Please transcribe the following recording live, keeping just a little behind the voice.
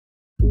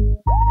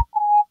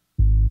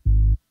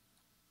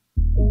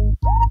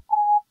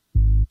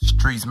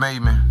streets made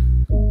me.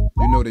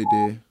 You know they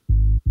did.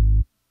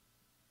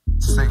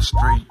 6th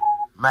Street,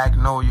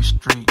 Magnolia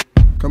Street.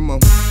 Come on.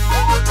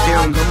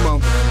 M, Come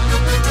on.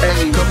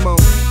 A, Come on.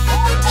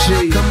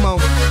 G, Come on.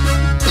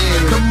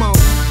 N, Come on.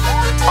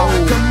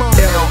 O, Come on.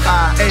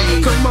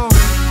 L-I-A. Come on.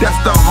 That's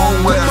the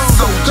home where the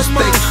soldiers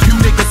stay. You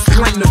niggas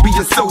claim to be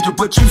a soldier,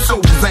 but you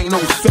soldiers ain't no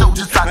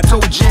soldiers. I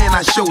told you and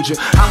I showed you,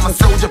 I'm a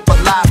soldier for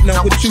life.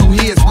 Now what you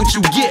hear is what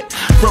you get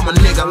from a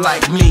nigga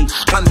like me.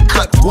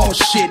 Uncut wall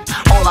shit,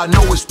 all I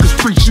know is the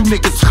streets. You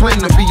niggas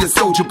claim to be a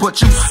soldier, but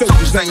you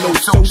soldiers ain't no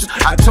soldiers.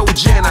 I told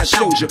you and I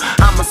showed you,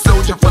 I'm a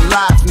soldier for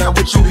life. Now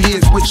what you hear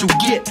is what you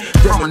get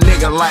from a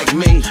nigga like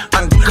me.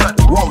 Uncut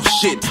wall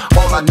shit,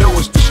 all I know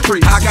is the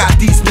streets. I got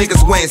these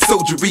niggas wearing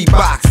soldier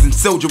Reeboks and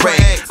soldier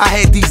rags. I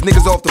had these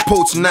niggas off the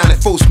poach,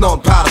 94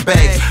 snort powder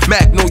bags.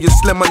 Magnolia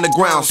slim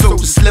underground,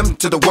 soldier slim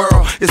to the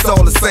world. It's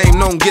all the same,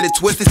 don't get it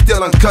twisted.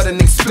 Still uncut and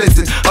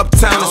explicit.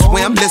 Uptown is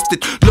where I'm listed.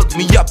 Look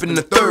me up in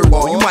the third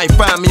wall. You might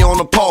find me on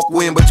the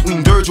parkway in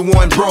between Virgil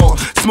and Broad,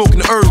 smoking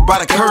the herb by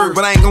the curb.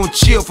 But I ain't gonna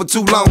chill for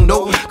too long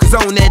though, cause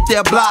on that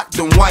there block,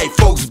 them white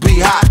folks be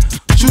hot.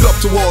 Shoot up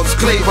towards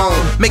Clavon,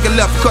 make a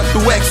left cut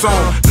through Exxon.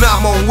 Now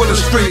I'm on Willow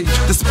Street,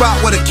 the spot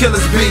where the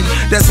killers be.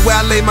 That's where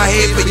I lay my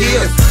head for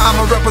years. I'm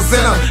a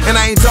representer,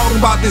 and I ain't talking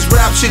about this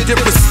rap shit.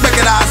 Disrespect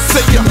it, I say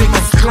you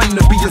niggas claim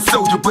to be a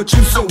soldier, but you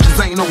soldiers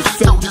ain't no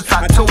soldiers.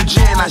 I told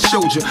you and I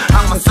showed you,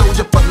 I'm a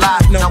soldier for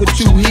life. Now what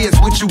you hear is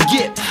what you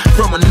get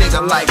from a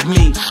nigga like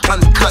me.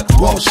 Uncut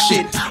wall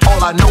shit,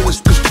 all I know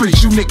is the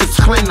streets. You niggas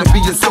claim to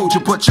be a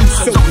soldier, but you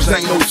soldiers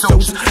ain't no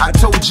soldiers. I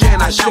told you and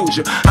I showed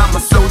you, I'm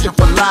a soldier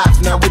for life.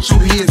 Now what you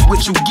hear is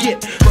what you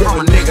get from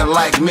a nigga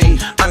like me.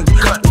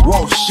 Uncut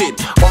wall shit,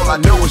 all I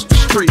know is the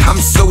street. I'm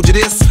soldier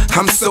this,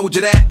 I'm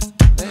soldier that.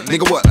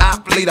 Nigga what, I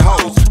play the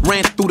hoes,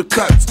 ran through the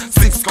cuts,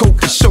 6 coke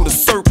to show the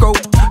circle,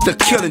 the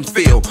killing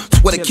field,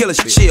 where the killers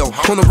chill,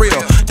 on the real,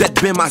 that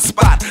been my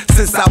spot,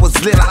 since I was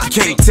little. I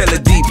can't tell the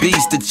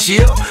DBs to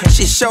chill,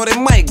 shit show that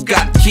Mike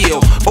got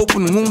killed,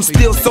 open wound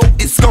still so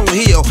it's gon'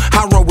 heal.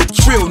 I roll with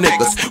trill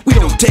niggas, we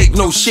don't take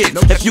no shit,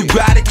 if you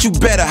got it you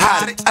better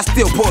hide it, I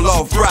still pull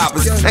off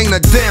robbers. Ain't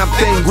a damn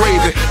thing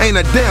gravy, ain't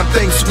a damn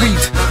thing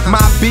sweet,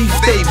 my beef,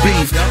 they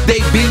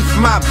beef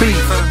my beef,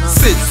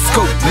 6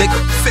 coke nigga,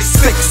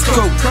 6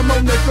 coke. Come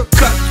on, nigga.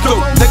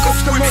 Cutthroat, nigga,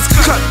 streets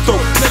cutthroat.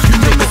 You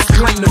niggas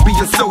claim to be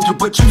a soldier,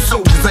 but you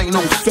soldiers ain't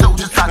no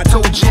soldiers. I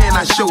told you and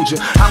I showed you,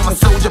 I'm a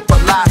soldier for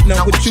life.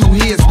 Now what you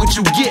hear is what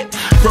you get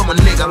from a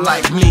nigga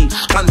like me.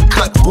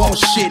 Uncut wall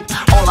shit,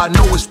 all I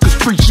know is the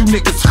streets. You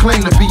niggas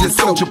claim to be a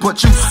soldier,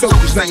 but you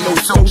soldiers ain't no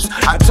soldiers.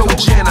 I told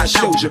you and I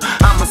showed you,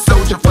 I'm a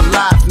soldier for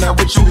life. Now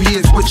what you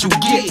hear is what you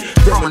get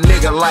from a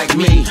nigga like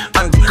me.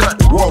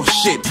 Uncut wall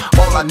shit,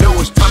 all I know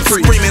is the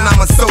streets. I'm screaming I'm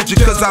a soldier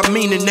cause I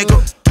mean it, nigga.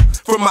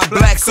 From my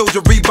black soldier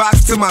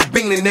Reeboks to my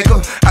beanie nigga,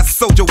 I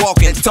soldier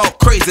walk and talk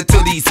crazy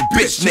to these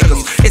bitch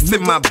niggas. It's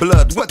in my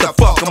blood, what the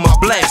fuck, I'ma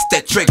blast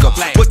that trigger.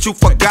 What you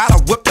forgot,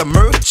 I whipped a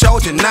murder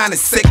charge in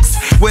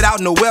 96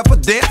 without no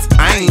evidence,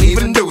 I ain't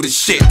even do the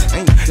shit.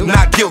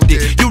 Not guilty,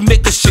 you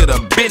niggas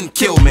should've been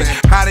killed me.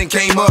 I done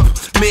came up,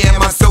 me and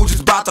my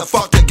soldiers bout to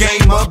fuck the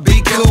game up, be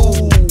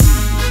cool.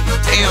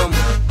 M,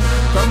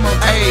 Come on.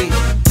 A,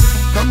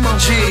 Come on.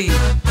 G,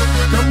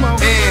 Come on.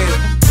 N,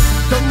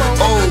 Come on.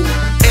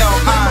 O,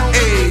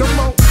 L-I-A. Come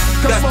on.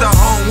 That's the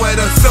home where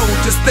the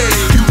soldiers stay.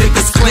 You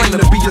niggas claim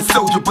to be a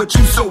soldier, but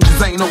you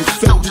soldiers ain't no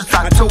soldiers.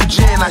 I told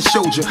you and I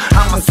showed you,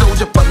 I'm a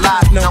soldier for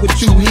life. Now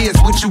what you hear is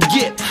what you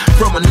get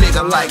from a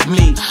nigga like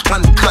me.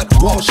 Uncut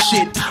wall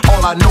shit,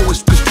 all I know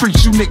is the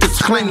streets. You niggas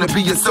claim to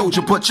be a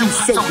soldier, but you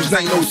soldiers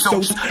ain't no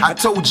soldiers. I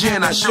told you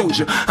and I showed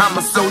you, I'm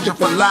a soldier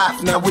for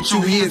life. Now what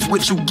you hear is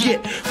what you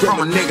get from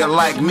a nigga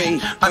like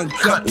me.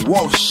 Uncut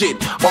wall shit,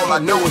 all I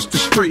know is the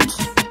streets.